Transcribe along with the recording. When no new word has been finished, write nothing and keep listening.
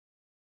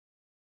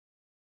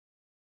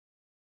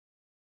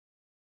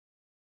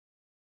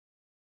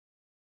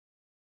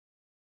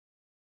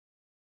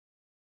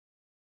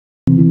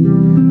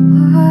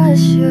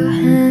Wash your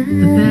hands.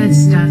 The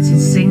birds started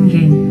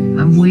singing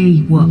and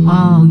we were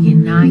all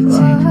united.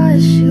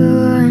 Wash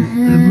your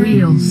hands. A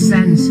real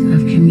sense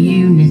of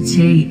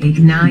community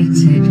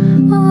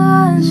ignited.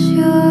 Wash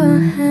your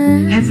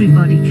hands.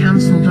 Everybody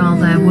cancelled all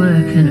their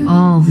work and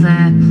all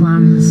their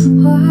plans.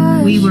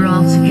 We were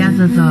all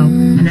together though,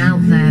 and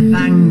out there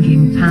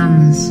banging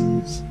pans.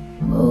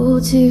 Oh,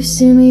 too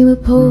soon we were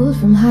pulled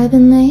from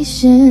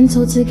hibernation,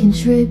 told to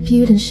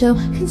contribute and show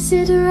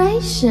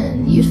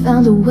consideration. You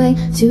found a way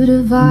to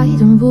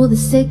divide and rule the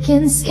sick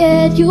and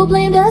scared. You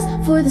blamed us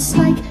for the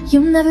spike,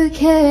 you never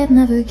cared,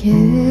 never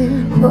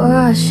cared.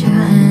 Wash your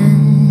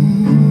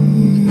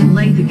hands.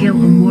 Lay the guilt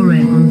and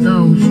worry on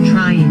those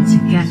trying to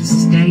get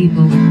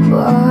stable.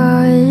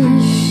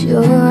 Wash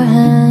your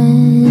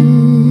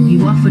hands.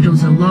 You offered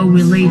us a low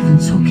relief and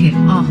took it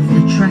off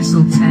the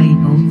trestle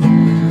table.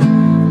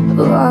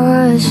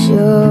 Wash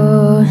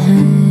your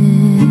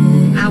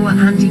hands. Our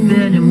Andy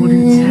Burnham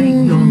wouldn't take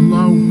your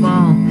low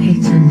ball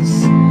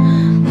pittance.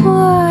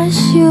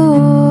 Wash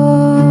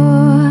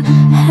your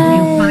hands.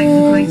 You'll fight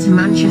for Greater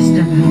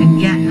Manchester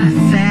and get a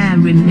fair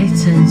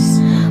remittance.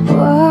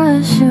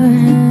 Wash your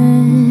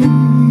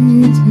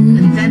hands.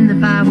 And then the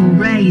bar will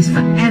raise for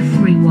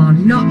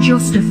everyone, not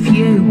just a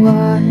few.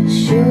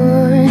 Wash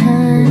your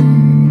hands.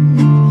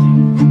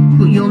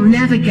 But you'll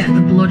never get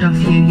the blood off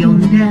you, you'll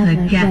never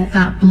get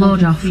that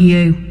blood off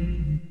you.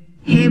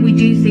 Here we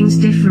do things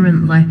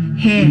differently,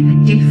 here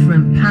a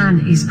different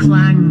pan is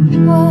clanged.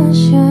 Wash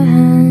your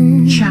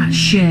hands. Chat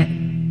shit,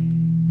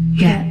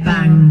 get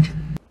banged.